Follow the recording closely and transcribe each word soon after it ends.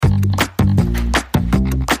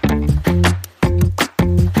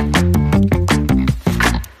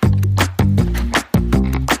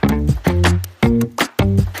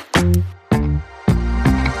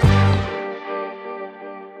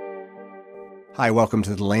Hi, welcome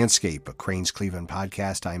to The Landscape, a Crane's Cleveland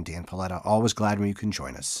podcast. I'm Dan Paletta, always glad when you can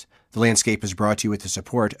join us. The Landscape is brought to you with the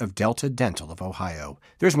support of Delta Dental of Ohio.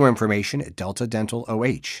 There's more information at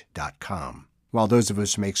deltadentaloh.com. While those of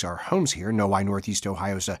us who makes our homes here know why Northeast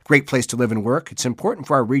Ohio is a great place to live and work, it's important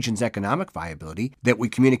for our region's economic viability that we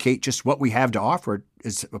communicate just what we have to offer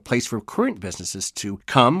as a place for current businesses to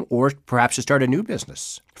come or perhaps to start a new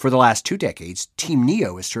business. For the last 2 decades, Team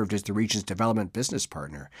NEO has served as the region's development business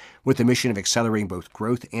partner with the mission of accelerating both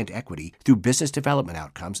growth and equity through business development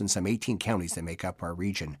outcomes in some 18 counties that make up our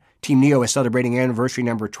region. Team NEO is celebrating anniversary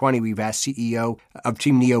number 20. We've asked CEO of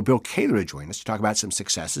Team NEO, Bill Koehler, to join us to talk about some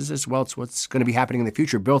successes as well as what's going to be happening in the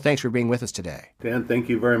future. Bill, thanks for being with us today. Dan, thank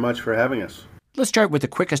you very much for having us. Let's start with the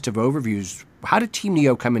quickest of overviews. How did Team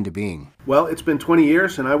NEO come into being? Well, it's been 20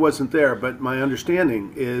 years and I wasn't there, but my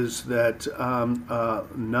understanding is that a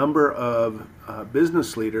number of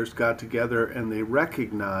business leaders got together and they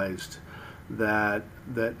recognized that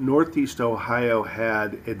Northeast Ohio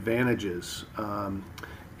had advantages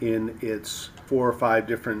in its 4 or 5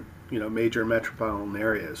 different major metropolitan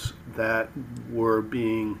areas that were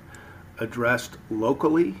being addressed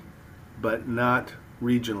locally but not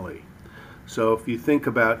regionally. So if you think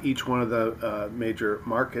about each one of the major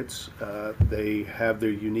markets, they have their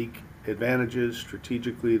unique advantages.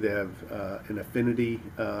 Strategically, they have an affinity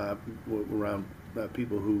around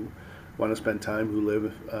people who want to spend time, who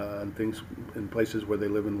live in places where they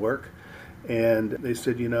live and work. And they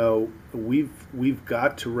said, we've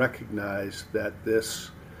got to recognize that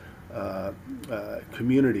this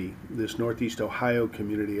community, this Northeast Ohio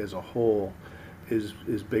community as a whole, is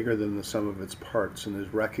bigger than the sum of its parts and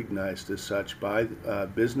is recognized as such by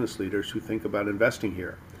business leaders who think about investing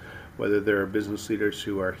here, whether there are business leaders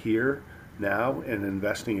who are here now and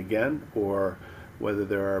investing again, or whether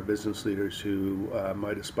there are business leaders who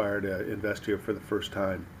might aspire to invest here for the first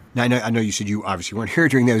time. Now, I know you said you obviously weren't here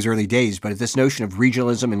during those early days, but this notion of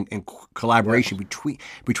regionalism and collaboration between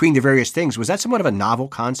the various things, was that somewhat of a novel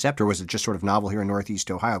concept, or was it just sort of novel here in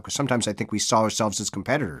Northeast Ohio? Because sometimes I think we saw ourselves as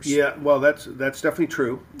competitors. Yeah, well, that's definitely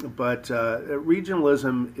true. But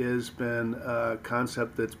regionalism has been a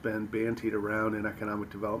concept that's been bandied around in economic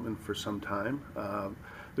development for some time.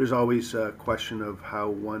 There's always a question of how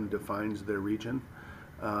one defines their region,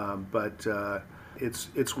 but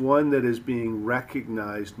it's one that is being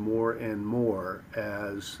recognized more and more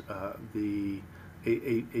as a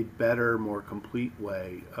better, more complete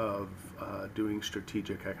way of doing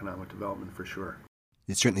strategic economic development for sure.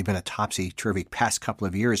 It's certainly been a topsy-turvy past couple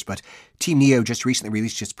of years, but Team NEO just recently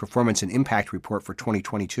released its Performance and Impact Report for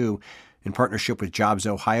 2022 in partnership with Jobs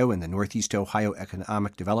Ohio and the Northeast Ohio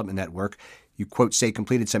Economic Development Network. You, quote, say,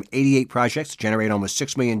 completed some 88 projects to generate almost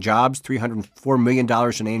 6 million jobs, $304 million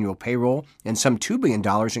in annual payroll, and some $2 billion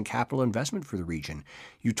in capital investment for the region.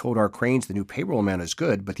 You told our Cranes the new payroll amount is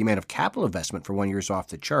good, but the amount of capital investment for 1 year is off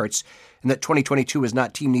the charts, and that 2022 was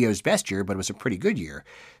not Team NEO's best year, but it was a pretty good year.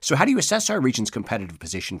 So how do you assess our region's competitive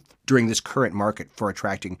position during this current market for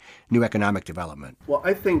attracting new economic development? Well,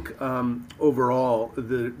 I think overall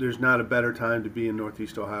there's not a better time to be in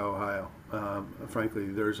Northeast Ohio. Frankly,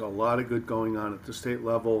 there's a lot of good going on at the state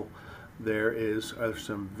level. There are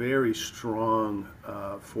some very strong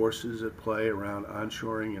forces at play around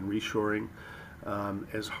onshoring and reshoring.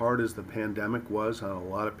 As hard as the pandemic was on a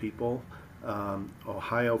lot of people,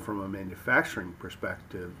 Ohio, from a manufacturing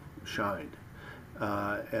perspective, shined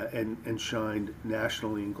and shined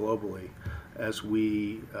nationally and globally as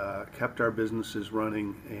we kept our businesses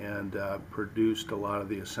running and produced a lot of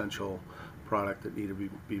the essential product that needed to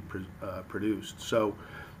be produced. So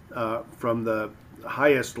from the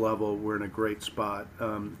highest level, we're in a great spot.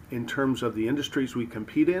 In terms of the industries we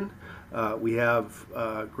compete in, we have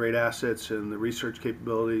great assets in the research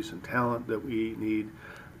capabilities and talent that we need.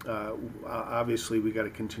 Obviously, we got to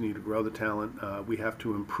continue to grow the talent. We have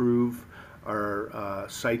to improve our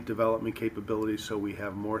site development capabilities so we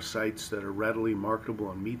have more sites that are readily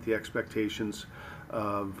marketable and meet the expectations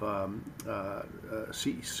of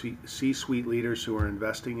C-suite leaders who are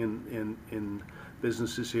investing in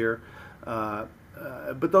businesses here.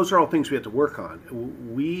 But those are all things we have to work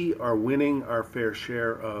on. We are winning our fair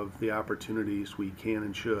share of the opportunities we can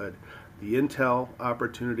and should. The Intel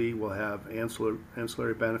opportunity will have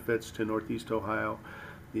ancillary benefits to Northeast Ohio.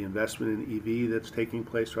 The investment in EV that's taking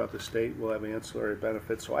place throughout the state will have ancillary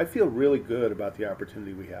benefits. So I feel really good about the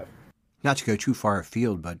opportunity we have. Not to go too far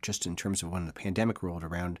afield, but just in terms of when the pandemic rolled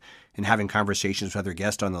around and having conversations with other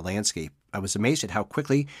guests on The Landscape, I was amazed at how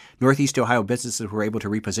quickly Northeast Ohio businesses were able to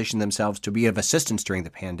reposition themselves to be of assistance during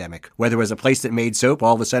the pandemic. Whether it was a place that made soap,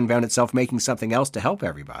 all of a sudden found itself making something else to help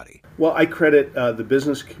everybody. Well, I credit the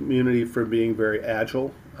business community for being very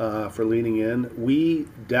agile. for leaning in. We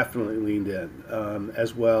definitely leaned in,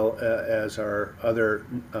 as well as our other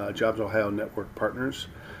Jobs Ohio network partners.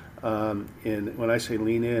 And when I say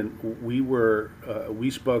lean in, we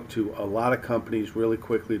spoke to a lot of companies really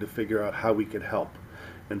quickly to figure out how we could help.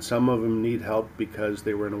 And some of them need help because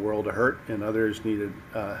they were in a world of hurt, and others needed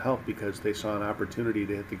help because they saw an opportunity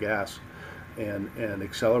to hit the gas and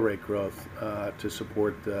accelerate growth to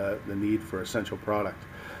support the need for essential product.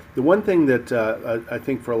 The one thing that I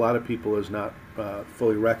think for a lot of people is not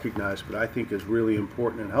fully recognized, but I think is really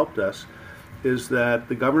important and helped us, is that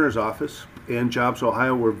the governor's office and Jobs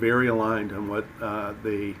Ohio were very aligned on what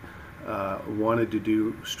they wanted to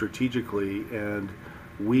do strategically, and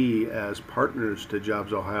we, as partners to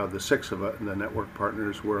Jobs Ohio, the 6 of us, the network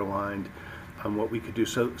partners, were aligned on what we could do.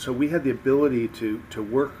 So we had the ability to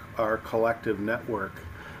work our collective network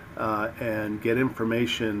and get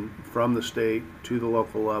information from the state to the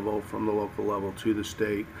local level, from the local level to the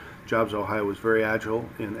state. Jobs Ohio was very agile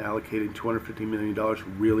in allocating $250 million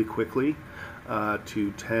really quickly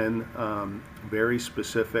to 10 very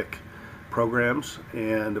specific programs,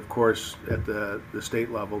 and of course at the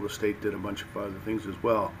state level, the state did a bunch of other things as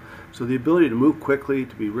well. So the ability to move quickly,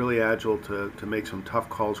 to be really agile, to make some tough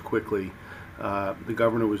calls quickly. The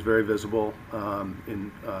governor was very visible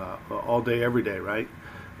in all day, every day, right?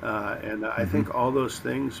 And I think all those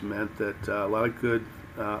things meant that a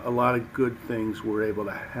lot of good things were able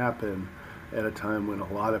to happen at a time when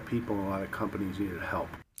a lot of people and a lot of companies needed help.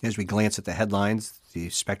 As we glance at the headlines, the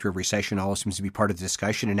specter of recession always seems to be part of the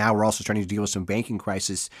discussion, and now we're also starting to deal with some banking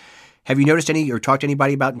crisis. Have you noticed any or talked to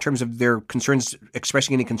anybody about in terms of their concerns,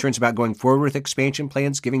 expressing any concerns about going forward with expansion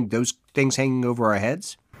plans, given those things hanging over our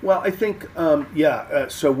heads? Well, I think,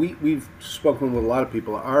 so we've spoken with a lot of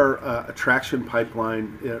people. Our attraction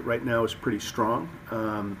pipeline right now is pretty strong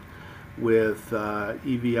with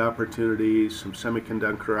EV opportunities, some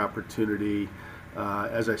semiconductor opportunity.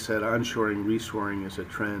 As I said, onshoring, reshoring is a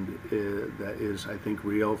trend that is, I think,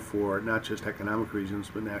 real for not just economic reasons,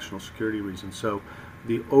 but national security reasons. So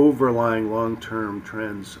the overlying long-term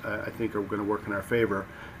trends, I think, are going to work in our favor.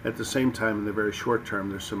 At the same time, in the very short term,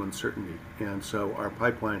 there's some uncertainty. And so our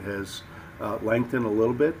pipeline has lengthened a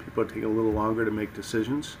little bit. People are taking a little longer to make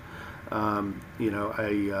decisions. I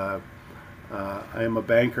am a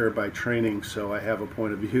banker by training, so I have a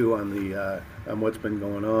point of view on what's been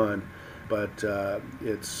going on. But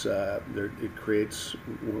it creates,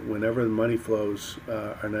 whenever the money flows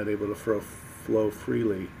are not able to flow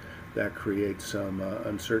freely, that creates some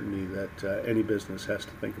uncertainty that any business has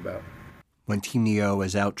to think about. When Team Neo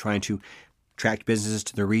is out trying to attract businesses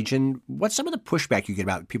to the region, what's some of the pushback you get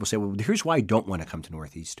about people say, well, here's why I don't want to come to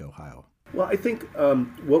Northeast Ohio? Well, I think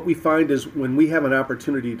what we find is when we have an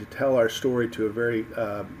opportunity to tell our story to a very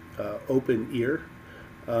open ear,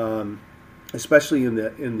 especially in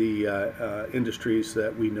the industries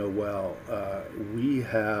that we know well, we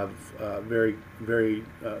have very, very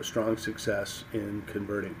strong success in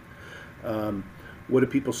converting. What do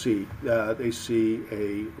people see? They see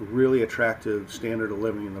a really attractive standard of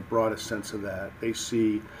living in the broadest sense of that. They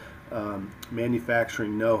see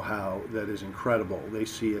manufacturing know-how that is incredible. They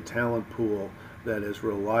see a talent pool that is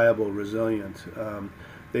reliable, resilient.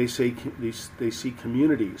 They see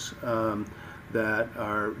communities that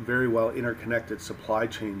are very well interconnected, supply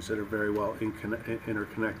chains that are very well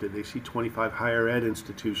interconnected. They see 25 higher ed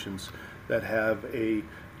institutions that have a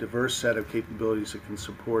diverse set of capabilities that can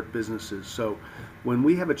support businesses. So when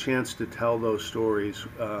we have a chance to tell those stories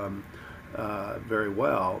very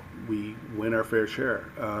well, we win our fair share.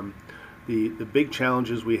 The big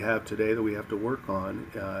challenges we have today that we have to work on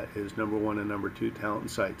is number one and number two, talent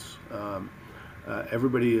and sites.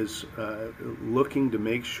 Everybody is looking to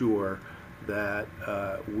make sure that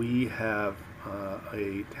we have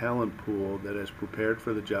a talent pool that is prepared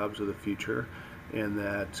for the jobs of the future, and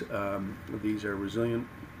that these are resilient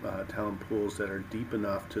talent pools that are deep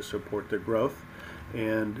enough to support their growth.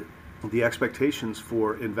 And the expectations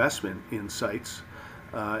for investment in sites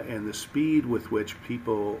and the speed with which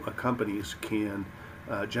companies can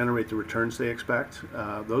generate the returns they expect,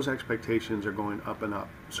 those expectations are going up and up.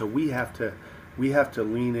 So we have to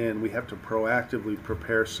lean in, we have to proactively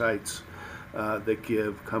prepare sites that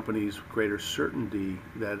give companies greater certainty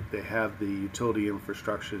that they have the utility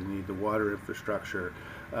infrastructure they need, the water infrastructure,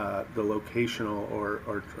 the locational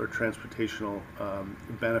or transportational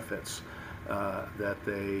benefits that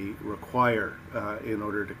they require in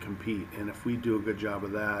order to compete. And if we do a good job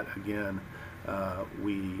of that, again,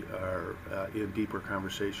 we are in deeper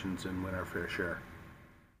conversations and win our fair share.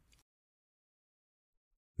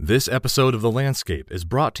 This episode of The Landscape is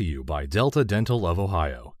brought to you by Delta Dental of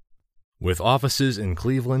Ohio. With offices in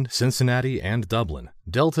Cleveland, Cincinnati, and Dublin,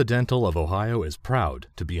 Delta Dental of Ohio is proud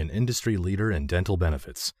to be an industry leader in dental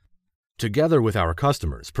benefits. Together with our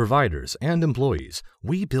customers, providers, and employees,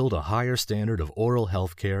 we build a higher standard of oral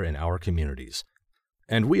health care in our communities.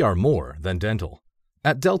 And we are more than dental.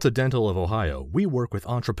 At Delta Dental of Ohio, we work with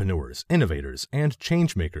entrepreneurs, innovators, and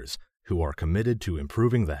changemakers who are committed to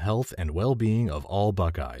improving the health and well-being of all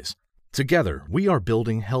Buckeyes. Together, we are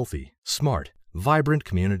building healthy, smart, vibrant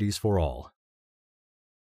communities for all.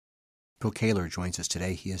 Bill Koehler joins us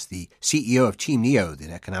today. He is the CEO of Team NEO, the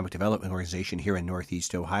economic development organization here in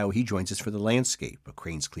Northeast Ohio. He joins us for The Landscape, a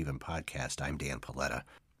Cranes Cleveland podcast. I'm Dan Paletta.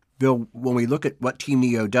 Bill, when we look at what Team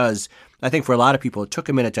NEO does, I think for a lot of people, it took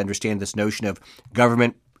a minute to understand this notion of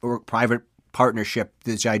government or private partnership,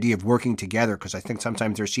 this idea of working together, because I think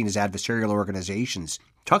sometimes they're seen as adversarial organizations.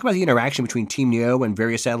 Talk about the interaction between Team NEO and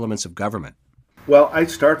various elements of government. Well, I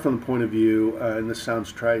start from the point of view, and this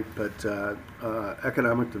sounds trite, but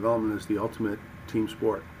economic development is the ultimate team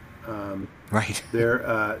sport. Right.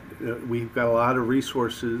 We've got a lot of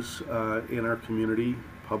resources in our community,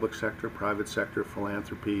 public sector, private sector,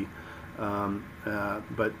 philanthropy,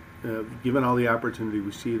 but given all the opportunity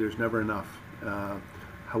we see, there's never enough.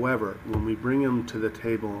 However, when we bring them to the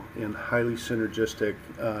table in highly synergistic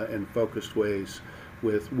and focused ways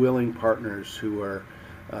with willing partners who are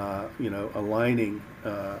aligning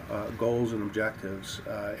goals and objectives,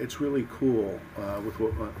 it's really cool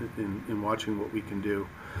in watching what we can do.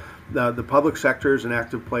 The public sector is an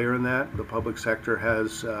active player in that. The public sector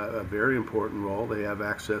has a very important role. They have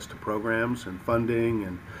access to programs and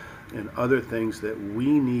funding and other things that we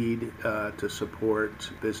need to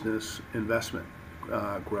support business investment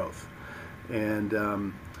growth. And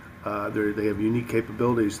they have unique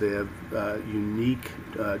capabilities. They have unique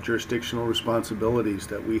jurisdictional responsibilities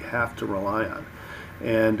that we have to rely on.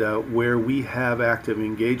 And where we have active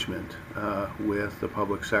engagement with the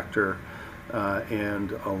public sector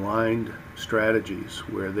and aligned strategies,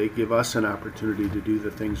 where they give us an opportunity to do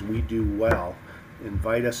the things we do well,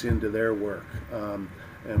 invite us into their work,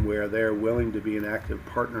 and where they're willing to be an active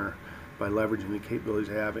partner by leveraging the capabilities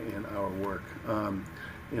they have in our work.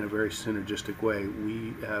 In a very synergistic way,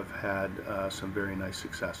 we have had some very nice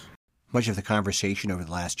success. Much of the conversation over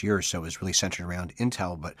the last year or so is really centered around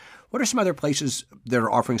Intel, but what are some other places that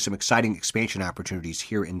are offering some exciting expansion opportunities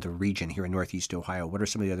here in the region, here in Northeast Ohio? What are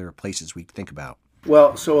some of the other places we think about?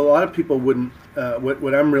 Well, so a lot of people wouldn't,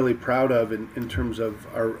 what I'm really proud of in terms of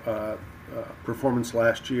our performance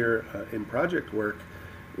last year in project work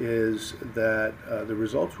is that the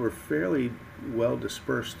results were fairly well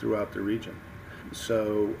dispersed throughout the region.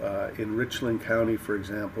 So in Richland County, for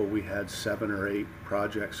example, we had 7 or 8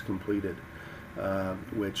 projects completed,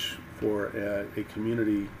 which for a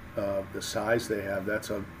community of the size they have, that's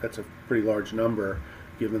a pretty large number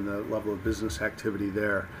given the level of business activity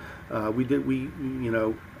there.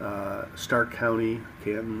 Stark County,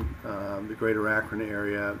 Canton, the greater Akron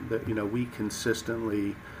area, we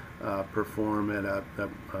consistently perform at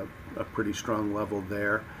a pretty strong level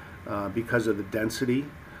there because of the density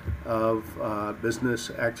of business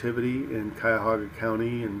activity in Cuyahoga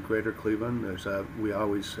County and Greater Cleveland. We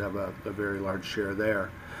always have a very large share there.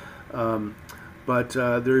 But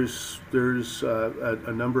there's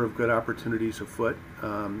a number of good opportunities afoot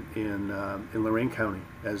in Lorain County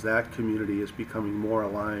as that community is becoming more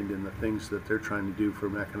aligned in the things that they're trying to do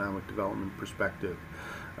from an economic development perspective.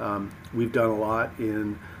 We've done a lot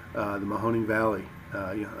in the Mahoning Valley,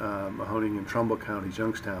 Mahoning and Trumbull counties,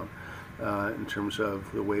 Youngstown, in terms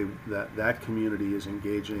of the way that community is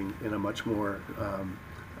engaging in a much more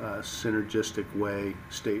synergistic way,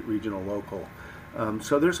 state, regional, local.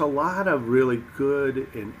 So there's a lot of really good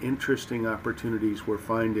and interesting opportunities we're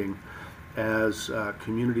finding as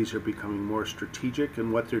communities are becoming more strategic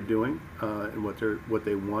in what they're doing and what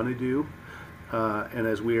they want to do, and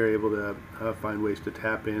as we are able to find ways to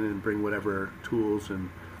tap in and bring whatever tools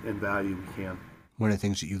and value we can. One of the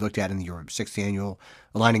things that you looked at in your 6th annual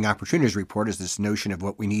Aligning Opportunities Report is this notion of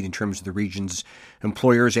what we need in terms of the region's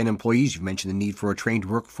employers and employees. You've mentioned the need for a trained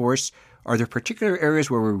workforce. Are there particular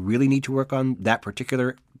areas where we really need to work on that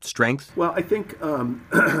particular strength? Well, I think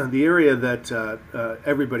the area that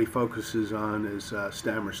everybody focuses on is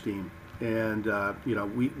STEM or STEAM. And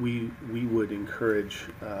we would encourage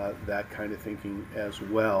that kind of thinking as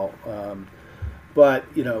well. But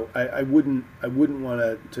I wouldn't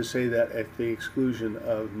want to say that at the exclusion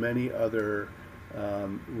of many other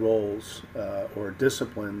roles or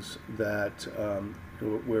disciplines that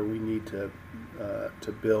where we need to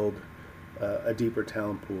build a deeper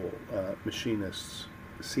talent pool. Machinists,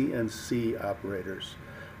 CNC operators,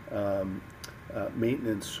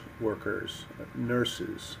 maintenance workers,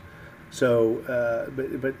 nurses. So,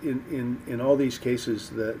 but in all these cases,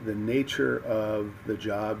 the nature of the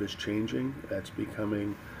job is changing. It's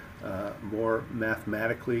becoming more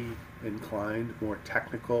mathematically inclined, more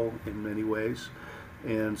technical in many ways.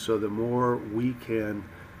 And so the more we can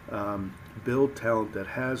build talent that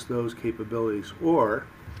has those capabilities, or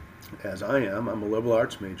as I'm a liberal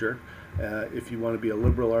arts major. If you want to be a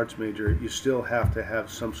liberal arts major, you still have to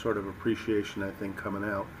have some sort of appreciation, I think, coming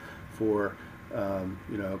out for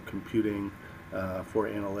computing, for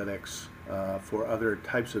analytics, for other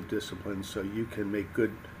types of disciplines, so you can make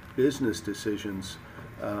good business decisions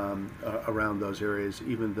around those areas,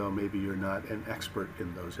 even though maybe you're not an expert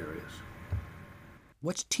in those areas.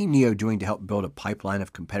 What's Team Neo doing to help build a pipeline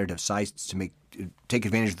of competitive sites to take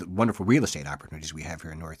advantage of the wonderful real estate opportunities we have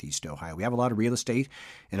here in Northeast Ohio? We have a lot of real estate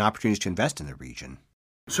and opportunities to invest in the region.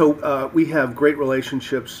 So we have great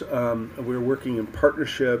relationships. We're working in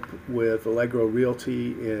partnership with Allegro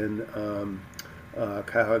Realty in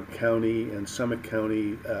Cuyahoga County and Summit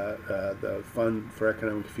County. The Fund for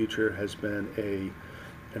Economic Future has been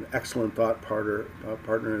an excellent thought partner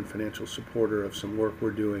and financial supporter of some work we're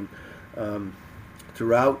doing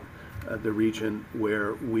throughout the region,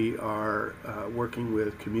 where we are working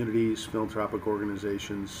with communities, philanthropic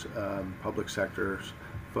organizations, public sectors,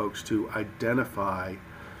 folks to identify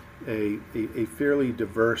a fairly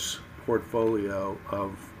diverse portfolio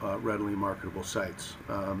of readily marketable sites.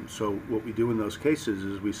 So what we do in those cases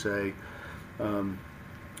is we say,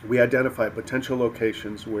 we identify potential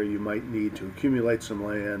locations where you might need to accumulate some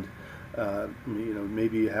land.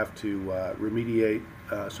 Maybe you have to remediate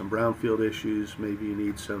some brownfield issues. Maybe you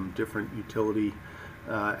need some different utility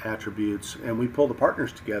attributes, and we pull the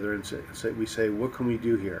partners together and say, what can we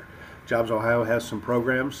do here? Jobs Ohio has some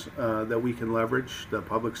programs that we can leverage, the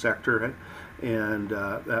public sector, and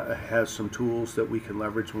has some tools that we can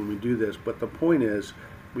leverage when we do this. But the point is,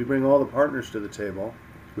 we bring all the partners to the table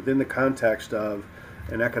within the context of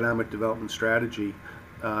an economic development strategy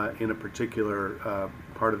in a particular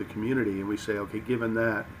part of the community, and we say, okay, given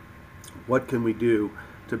that, what can we do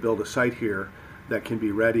to build a site here that can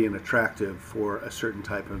be ready and attractive for a certain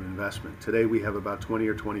type of investment? Today we have about 20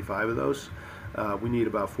 or 25 of those. We need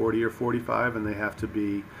about 40 or 45, and they have to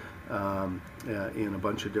be in a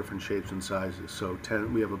bunch of different shapes and sizes. So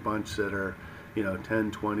we have a bunch that are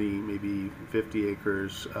 10, 20, maybe 50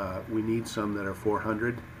 acres. We need some that are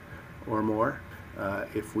 400 or more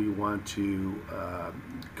if we want to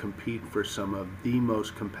compete for some of the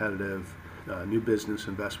most competitive new business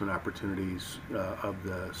investment opportunities of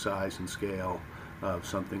the size and scale of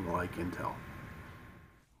something like Intel.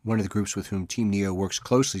 One of the groups with whom Team Neo works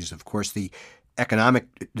closely is, of course, the economic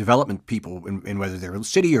development people, in whether they're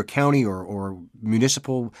city or county or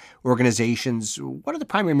municipal organizations. What are the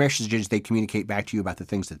primary messages they communicate back to you about the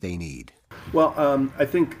things that they need? Well, I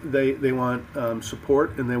think they want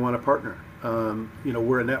support, and they want a partner.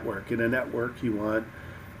 We're a network. In a network, you want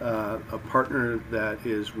a partner that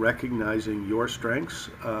is recognizing your strengths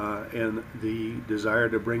and the desire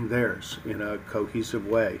to bring theirs in a cohesive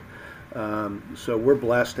way. So we're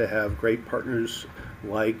blessed to have great partners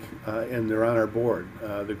and they're on our board,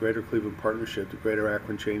 the Greater Cleveland Partnership, the Greater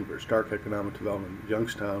Akron Chamber, Stark Economic Development,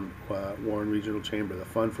 Youngstown Warren Regional Chamber, the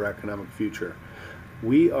Fund for Economic Future.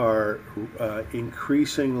 We are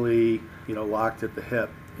increasingly locked at the hip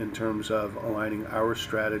in terms of aligning our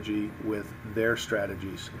strategy with their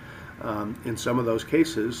strategies. In some of those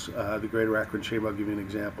cases, the Greater Akron Chamber, I'll give you an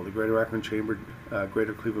example. The Greater Akron Chamber,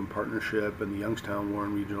 Greater Cleveland Partnership, and the Youngstown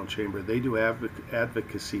Warren Regional Chamber, they do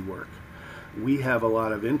advocacy work. We have a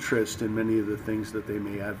lot of interest in many of the things that they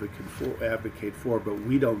may advocate for, but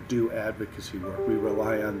we don't do advocacy work. We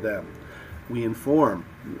rely on them. We inform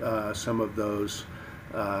some of those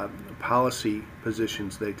policy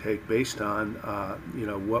positions they take based on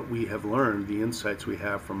what we have learned, the insights we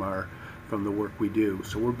have from the work we do.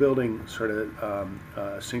 So we're building sort of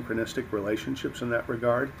synchronistic relationships in that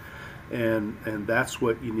regard, and that's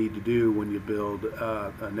what you need to do when you build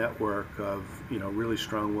a network of really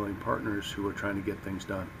strong, willing partners who are trying to get things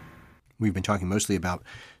done. We've been talking mostly about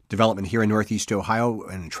development here in Northeast Ohio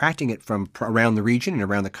and attracting it from around the region and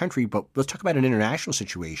around the country, but let's talk about an international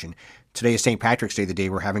situation. Today is St. Patrick's Day, the day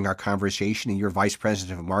we're having our conversation, and your Vice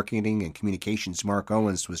President of Marketing and Communications, Mark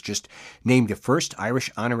Owens, was just named the first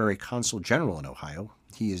Irish Honorary Consul General in Ohio.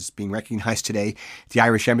 He is being recognized today at the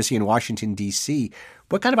Irish Embassy in Washington, D.C.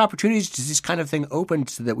 What kind of opportunities does this kind of thing open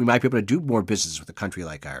so that we might be able to do more business with a country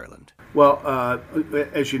like Ireland? Well,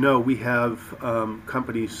 as you know, we have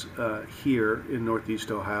companies here in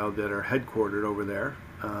Northeast Ohio that are headquartered over there,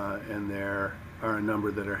 and there are a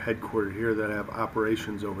number that are headquartered here that have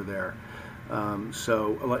operations over there. And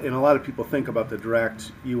a lot of people think about the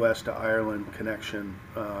direct U.S. to Ireland connection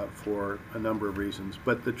for a number of reasons.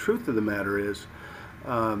 But the truth of the matter is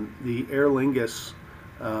the Aer Lingus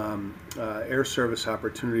air service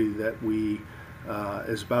opportunity that we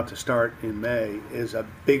is about to start in May is a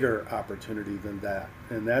bigger opportunity than that.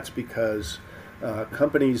 And that's because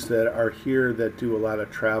companies that are here that do a lot of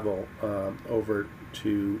travel over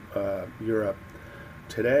to Europe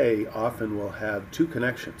today often will have two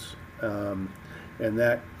connections. And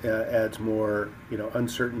that adds more,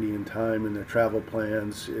 uncertainty in time in their travel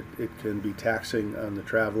plans. It can be taxing on the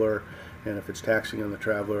traveler, and if it's taxing on the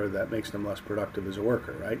traveler, that makes them less productive as a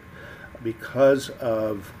worker, right? Because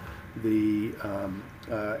of the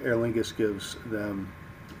Aer Lingus gives them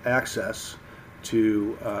access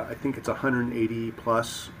to, I think it's 180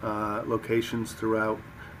 plus locations throughout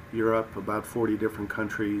Europe, about 40 different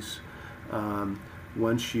countries.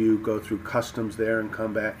 Once you go through customs there and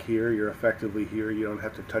come back here, you're effectively here. You don't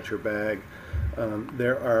have to touch your bag.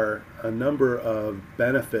 There are a number of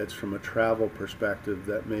benefits from a travel perspective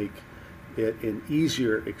that make it an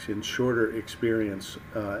easier and shorter experience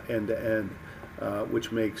end to end,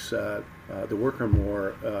 which makes the worker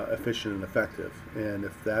more efficient and effective. And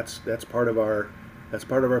if that's part of our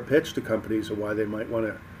pitch to companies of why they might want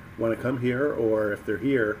to come here, or if they're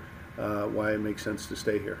here, why it makes sense to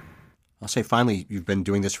stay here. I'll say finally, you've been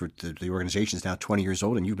doing this for the organization is now 20 years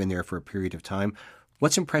old, and you've been there for a period of time.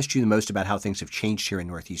 What's impressed you the most about how things have changed here in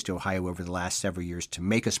Northeast Ohio over the last several years to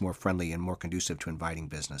make us more friendly and more conducive to inviting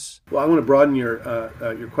business? Well, I want to broaden your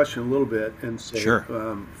question a little bit and say, sure.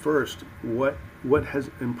 First, what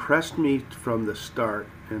has impressed me from the start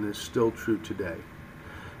and is still true today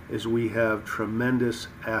is we have tremendous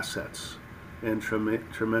assets and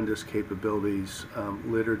tremendous capabilities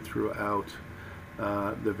littered throughout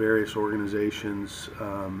the various organizations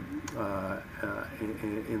in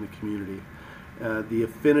the community. The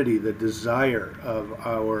affinity, the desire of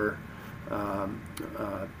our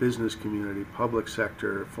business community, public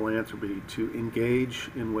sector, philanthropy to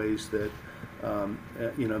engage in ways that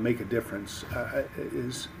make a difference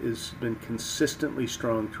is been consistently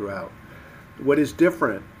strong throughout. What is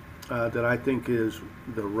different that I think is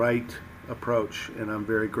the right approach, and I'm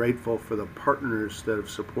very grateful for the partners that have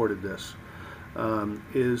supported this,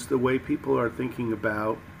 is the way people are thinking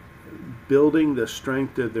about building the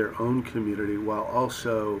strength of their own community while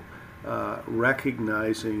also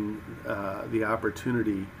recognizing the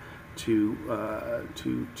opportunity to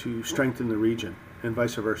strengthen the region and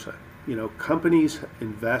vice versa. Companies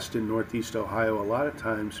invest in Northeast Ohio a lot of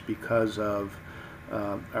times because of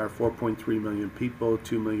our 4.3 million people,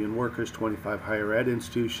 2 million workers, 25 higher ed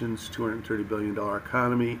institutions, $230 billion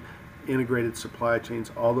economy, integrated supply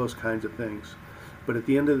chains, all those kinds of things. But at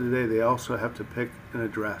the end of the day, they also have to pick an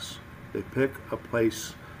address. They pick a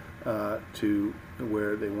place to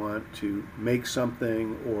where they want to make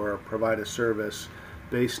something or provide a service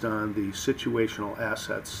based on the situational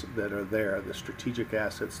assets that are there, the strategic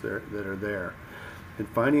assets that are there. And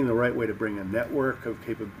finding the right way to bring a network of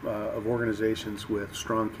organizations with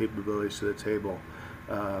strong capabilities to the table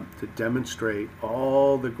to demonstrate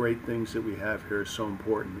all the great things that we have here is so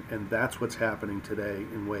important. And that's what's happening today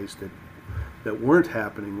in ways that weren't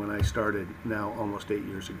happening when I started now almost 8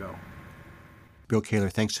 years ago. Bill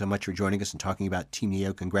Koehler, thanks so much for joining us and talking about Team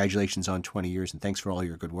Neo. Congratulations on 20 years, and thanks for all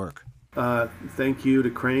your good work. Thank you to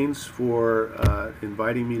Cranes for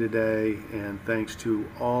inviting me today, and thanks to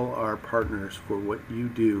all our partners for what you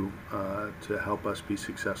do to help us be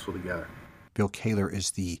successful together. Bill Koehler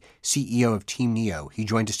is the CEO of Team Neo. He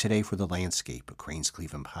joined us today for The Landscape, a Cranes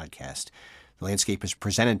Cleveland podcast. The Landscape is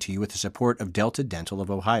presented to you with the support of Delta Dental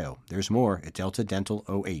of Ohio. There's more at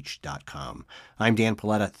deltadentaloh.com. I'm Dan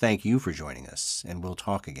Paletta. Thank you for joining us, and we'll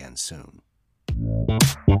talk again soon.